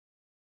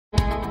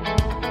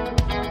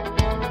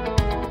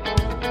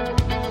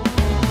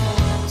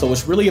So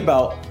it's really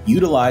about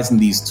utilizing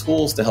these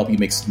tools to help you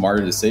make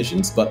smarter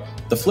decisions. But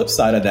the flip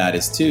side of that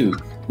is too,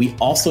 we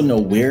also know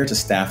where to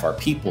staff our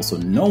people so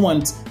no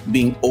one's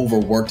being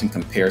overworked in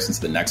comparison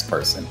to the next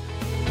person.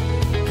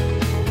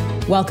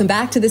 Welcome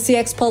back to the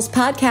CX Pulse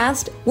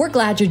podcast. We're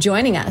glad you're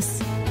joining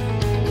us.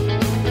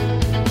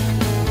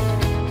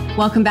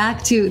 Welcome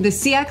back to the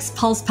CX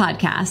Pulse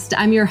podcast.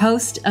 I'm your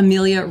host,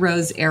 Amelia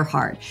Rose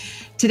Earhart.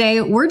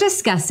 Today, we're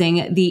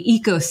discussing the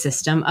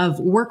ecosystem of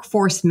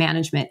workforce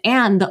management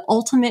and the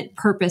ultimate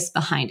purpose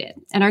behind it.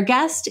 And our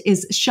guest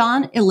is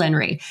Sean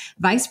Ilenry,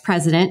 Vice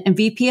President and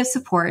VP of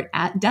Support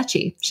at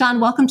Dutchie. Sean,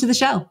 welcome to the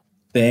show.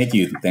 Thank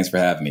you. Thanks for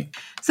having me.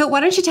 So why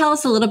don't you tell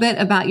us a little bit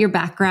about your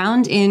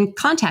background in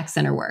contact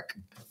center work?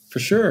 For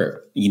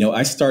sure.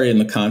 I started in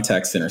the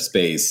contact center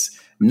space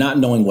not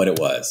knowing what it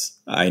was.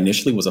 I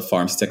initially was a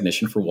pharmacy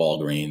technician for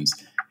Walgreens.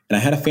 And I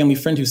had a family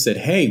friend who said,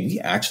 hey, we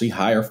actually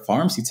hire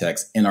pharmacy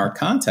techs in our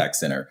contact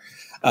center.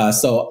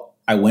 So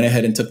I went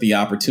ahead and took the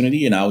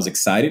opportunity, and I was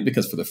excited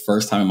because for the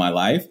first time in my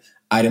life,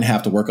 I didn't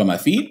have to work on my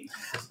feet.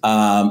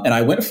 And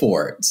I went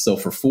for it. So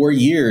for 4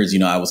 years,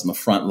 I was in the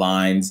front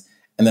lines.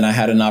 And then I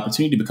had an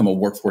opportunity to become a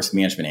workforce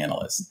management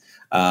analyst.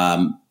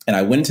 And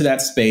I went into that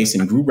space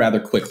and grew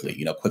rather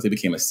quickly, quickly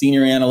became a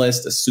senior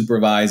analyst, a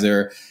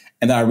supervisor.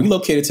 And then I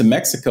relocated to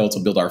Mexico to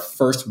build our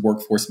first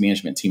workforce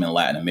management team in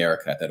Latin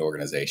America at that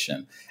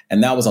organization.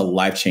 And that was a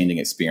life-changing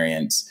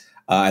experience.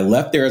 I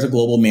left there as a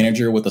global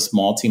manager with a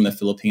small team in the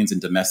Philippines and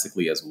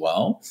domestically as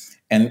well,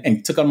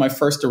 and took on my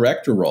first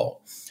director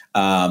role.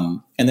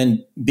 And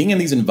then being in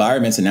these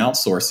environments and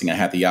outsourcing, I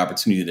had the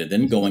opportunity to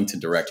then go into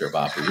director of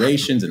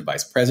operations and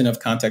vice president of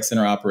contact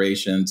center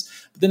operations.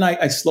 But then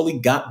I slowly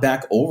got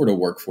back over to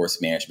workforce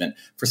management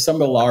for some of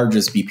the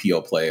largest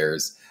BPO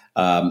players.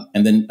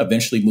 And then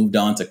eventually moved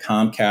on to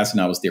Comcast, and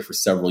I was there for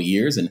several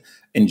years and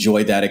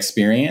enjoyed that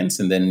experience.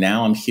 And then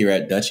now I'm here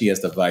at Dutchie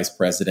as the vice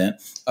president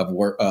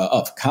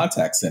of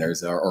contact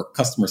centers or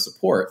customer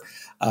support,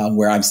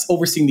 where I'm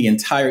overseeing the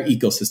entire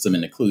ecosystem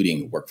and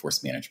including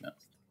workforce management.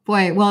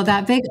 Boy, well,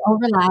 that big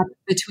overlap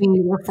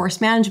between workforce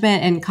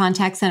management and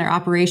contact center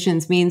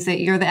operations means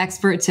that you're the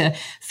expert to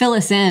fill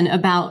us in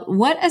about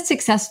what a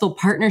successful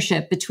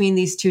partnership between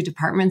these two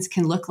departments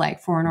can look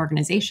like for an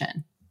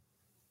organization.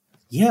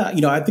 Yeah,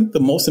 I think the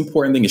most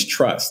important thing is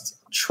trust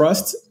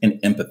and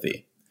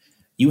empathy.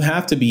 You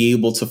have to be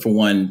able to, for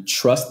one,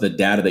 trust the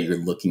data that you're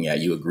looking at.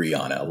 You agree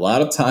on it. A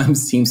lot of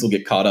times teams will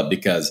get caught up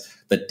because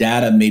the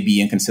data may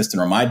be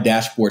inconsistent or my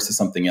dashboard says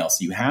something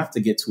else. You have to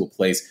get to a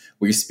place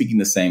where you're speaking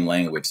the same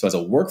language. So as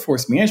a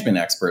workforce management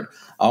expert,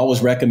 I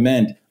always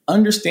recommend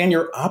understand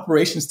your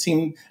operations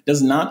team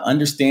does not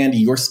understand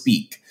your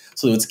speak.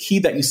 So it's key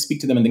that you speak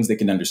to them in things they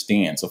can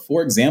understand. So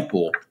for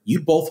example, you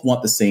both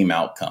want the same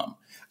outcome.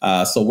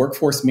 So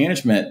workforce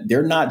management,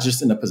 they're not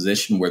just in a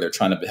position where they're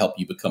trying to help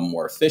you become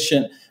more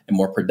efficient and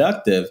more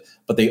productive,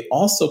 but they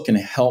also can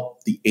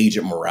help the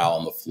agent morale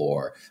on the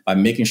floor by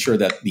making sure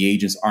that the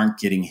agents aren't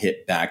getting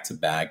hit back to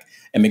back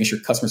and making sure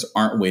customers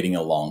aren't waiting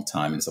a long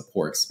time and it's a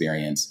poor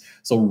experience.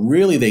 So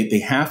really, they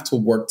have to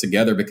work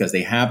together because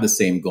they have the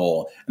same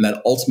goal. And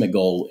that ultimate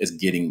goal is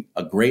getting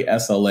a great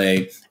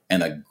SLA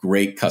and a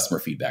great customer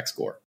feedback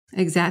score.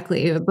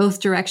 Exactly.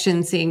 Both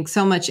directions seeing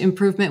so much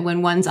improvement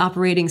when one's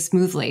operating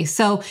smoothly.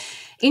 So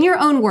in your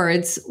own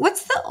words,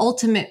 what's the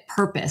ultimate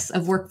purpose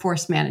of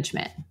workforce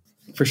management?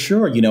 For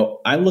sure.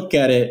 I look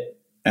at it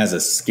as a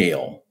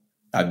scale.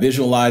 I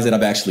visualize it.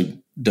 I've actually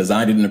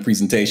designed it in a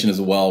presentation as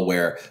well,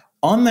 where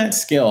on that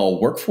scale,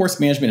 workforce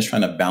management is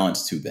trying to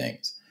balance two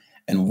things.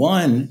 And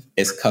one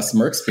is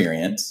customer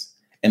experience,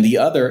 and the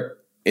other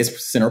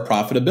is center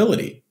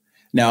profitability.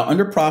 Now,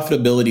 under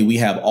profitability, we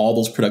have all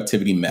those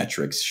productivity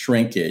metrics,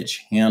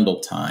 shrinkage, handle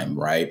time,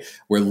 right?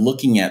 We're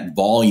looking at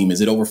volume. Is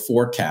it over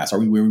forecast? Are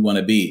we where we want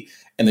to be?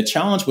 And the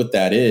challenge with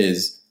that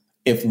is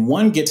if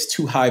one gets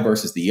too high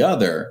versus the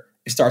other,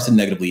 it starts to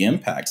negatively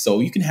impact. So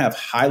you can have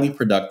highly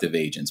productive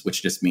agents,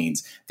 which just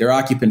means their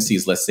occupancy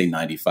is, let's say,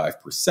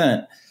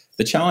 95%.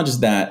 The challenge is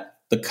that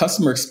the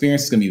customer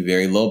experience is going to be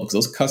very low because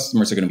those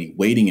customers are going to be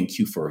waiting in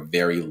queue for a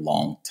very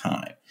long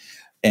time.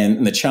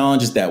 And the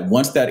challenge is that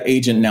once that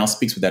agent now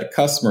speaks with that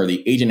customer,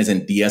 the agent is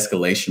in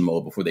de-escalation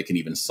mode before they can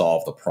even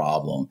solve the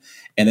problem.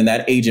 And then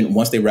that agent,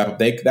 once they wrap up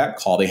that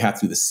call, they have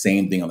to do the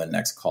same thing on the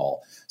next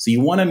call. So you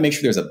want to make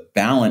sure there's a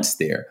balance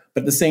there.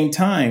 But at the same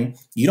time,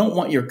 you don't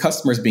want your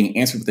customers being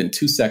answered within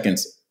 2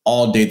 seconds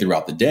all day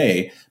throughout the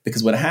day,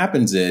 because what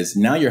happens is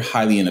now you're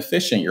highly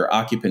inefficient, your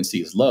occupancy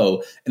is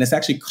low, and it's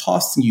actually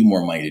costing you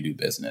more money to do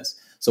business.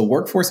 So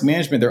workforce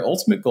management, their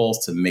ultimate goal is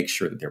to make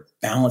sure that they're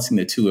balancing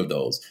the two of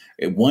those.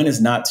 One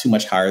is not too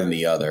much higher than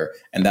the other,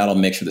 and that'll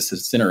make sure the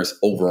center is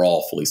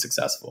overall fully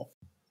successful.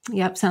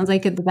 Yep, sounds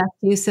like the best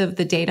use of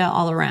the data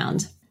all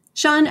around.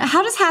 Sean,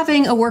 how does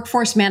having a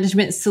workforce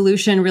management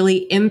solution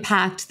really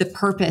impact the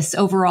purpose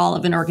overall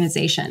of an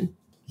organization?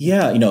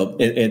 Yeah,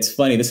 it's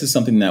funny. This is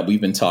something that we've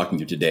been talking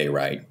through today,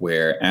 right?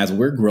 Where as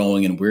we're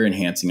growing and we're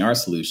enhancing our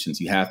solutions,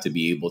 you have to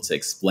be able to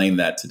explain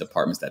that to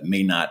departments that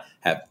may not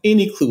have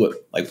any clue.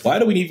 Like, why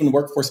do we need even a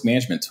workforce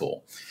management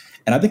tool?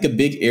 And I think a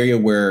big area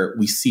where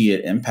we see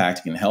it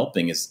impacting and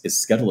helping is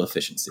schedule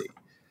efficiency.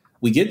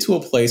 We get to a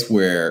place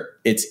where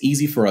it's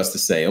easy for us to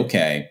say,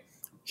 okay,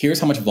 here's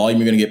how much volume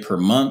you're going to get per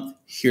month.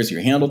 Here's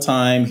your handle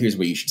time. Here's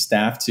where you should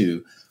staff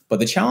to. But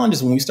the challenge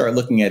is when we start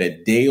looking at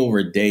it day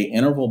over day,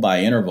 interval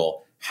by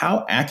interval,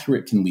 how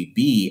accurate can we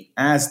be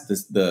as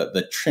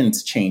the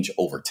trends change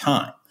over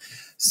time?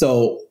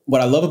 So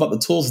what I love about the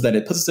tools is that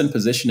it puts us in a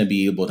position to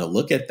be able to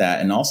look at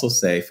that and also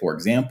say, for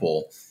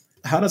example,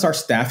 how does our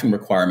staffing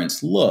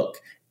requirements look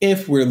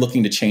if we're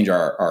looking to change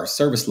our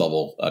service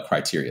level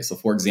criteria? So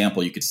for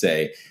example, you could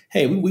say,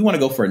 hey, we want to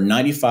go for a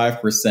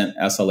 95%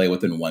 SLA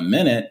within 1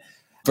 minute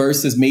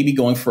versus maybe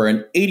going for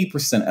an 80%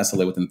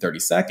 SLA within 30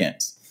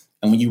 seconds.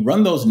 And when you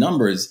run those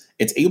numbers,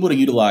 it's able to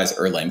utilize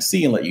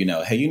Erlang and let you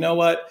know, hey, you know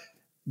what?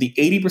 The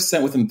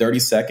 80% within 30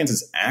 seconds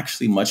is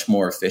actually much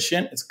more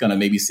efficient. It's going to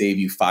maybe save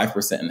you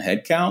 5% in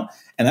headcount.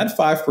 And that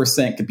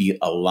 5% could be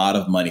a lot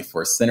of money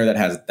for a center that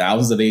has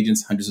thousands of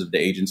agents, hundreds of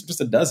agents, or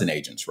just a dozen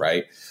agents,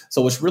 right?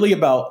 So it's really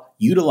about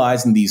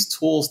utilizing these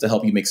tools to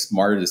help you make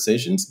smarter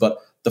decisions. But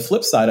the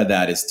flip side of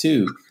that is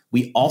too,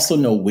 we also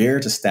know where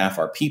to staff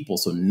our people.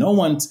 So no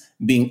one's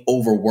being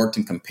overworked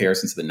in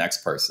comparison to the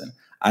next person.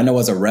 I know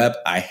as a rep,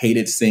 I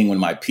hated seeing when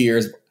my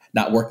peers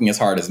not working as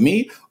hard as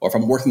me, or if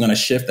I'm working on a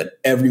shift that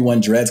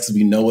everyone dreads because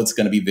we know it's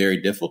going to be very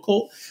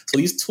difficult. So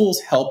these tools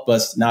help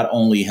us not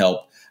only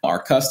help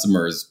our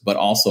customers, but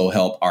also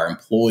help our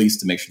employees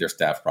to make sure they're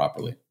staffed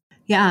properly.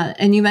 Yeah.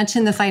 And you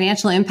mentioned the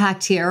financial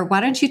impact here. Why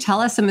don't you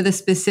tell us some of the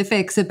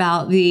specifics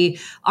about the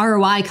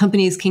ROI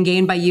companies can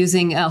gain by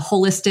using a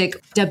holistic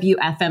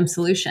WFM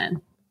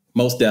solution?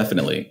 Most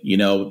definitely. You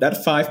know,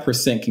 that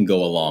 5% can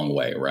go a long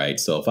way, right?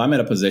 So if I'm in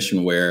a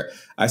position where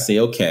I say,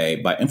 okay,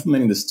 by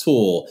implementing this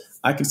tool,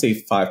 I can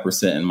save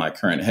 5% in my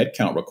current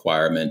headcount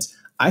requirements.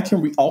 I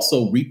can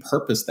also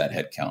repurpose that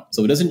headcount.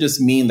 So it doesn't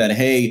just mean that,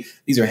 hey,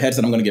 these are heads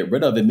that I'm going to get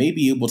rid of. It may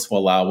be able to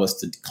allow us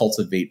to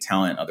cultivate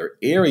talent in other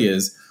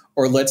areas.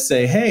 Or let's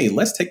say, hey,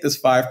 let's take this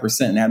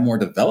 5% and add more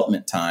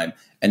development time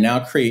and now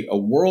create a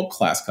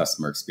world-class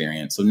customer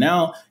experience. So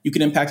now you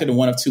can impact it in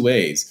one of two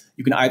ways.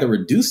 You can either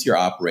reduce your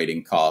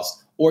operating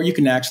costs, or you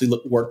can actually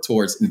work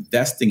towards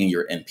investing in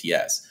your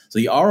NPS. So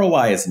the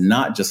ROI is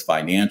not just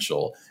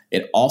financial.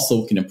 It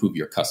also can improve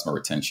your customer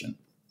retention.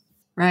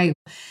 Right.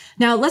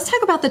 Now, let's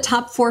talk about the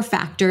top 4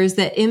 factors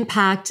that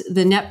impact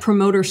the Net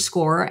Promoter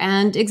Score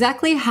and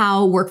exactly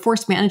how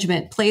workforce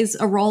management plays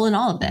a role in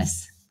all of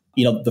this.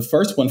 You know, the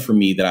first one for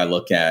me that I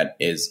look at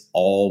is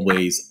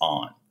always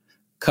on.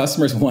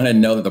 Customers want to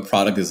know that the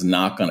product is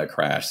not going to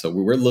crash. So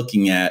we're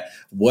looking at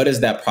what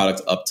does that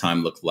product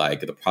uptime look like,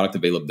 the product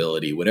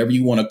availability, whatever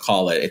you want to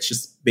call it. It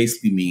just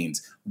basically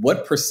means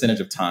what percentage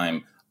of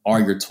time are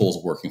your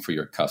tools working for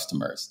your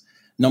customers.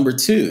 Number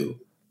 2,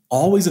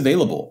 always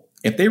available.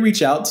 If they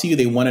reach out to you,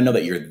 they want to know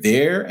that you're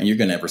there and you're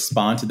going to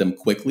respond to them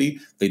quickly.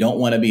 They don't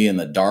want to be in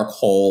the dark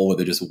hole where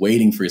they're just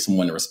waiting for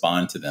someone to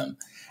respond to them.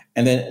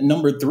 And then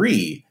number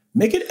 3,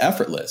 make it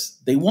effortless.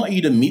 They want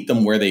you to meet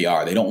them where they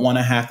are. They don't want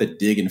to have to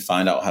dig and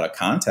find out how to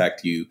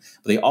contact you,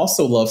 but they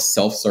also love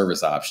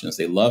self-service options.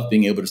 They love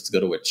being able just to go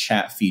to a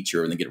chat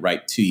feature and they get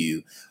right to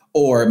you.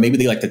 Or maybe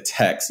they like to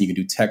text and you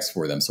can do text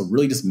for them. So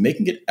really just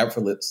making it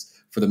effortless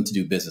for them to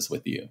do business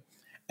with you.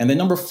 And then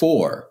number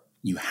 4,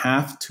 you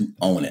have to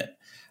own it.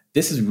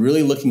 This is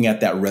really looking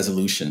at that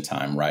resolution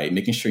time, right?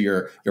 Making sure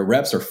your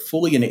reps are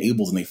fully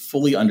enabled and they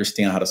fully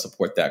understand how to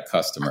support that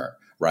customer,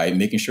 right?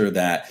 Making sure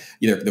that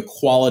either the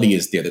quality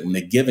is there, that when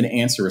they give an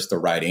answer, it's the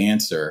right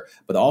answer,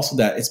 but also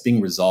that it's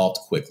being resolved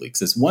quickly.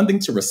 Because it's one thing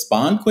to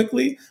respond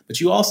quickly, but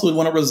you also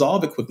want to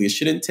resolve it quickly. It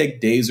shouldn't take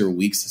days or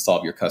weeks to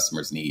solve your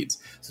customers' needs.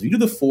 So if you do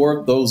the 4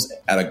 of those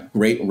at a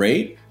great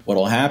rate, what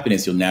will happen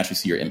is you'll naturally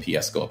see your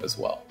NPS go up as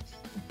well.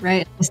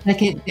 Right. The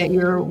second that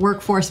your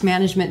workforce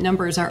management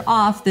numbers are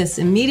off, this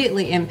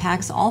immediately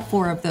impacts all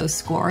 4 of those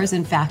scores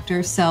and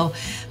factors. So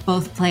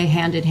both play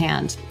hand in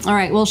hand. All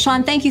right. Well,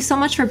 Sean, thank you so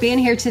much for being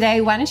here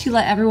today. Why don't you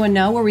let everyone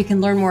know where we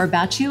can learn more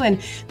about you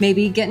and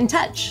maybe get in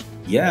touch?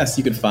 Yes,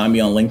 you can find me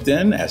on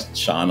LinkedIn as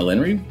Sean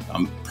Alinri.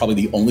 I'm probably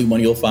the only one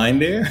you'll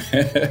find there.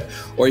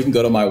 Or you can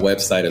go to my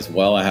website as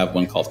well. I have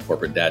one called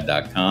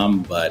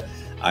corporatedad.com, but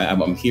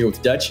I'm here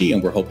with Dutchie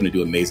and we're hoping to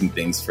do amazing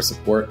things for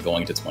support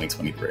going into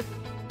 2023.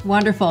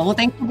 Wonderful. Well,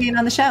 thanks for being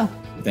on the show.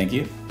 Thank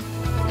you.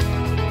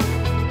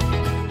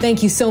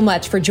 Thank you so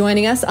much for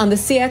joining us on the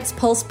CX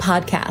Pulse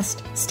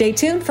podcast. Stay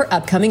tuned for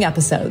upcoming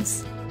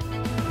episodes.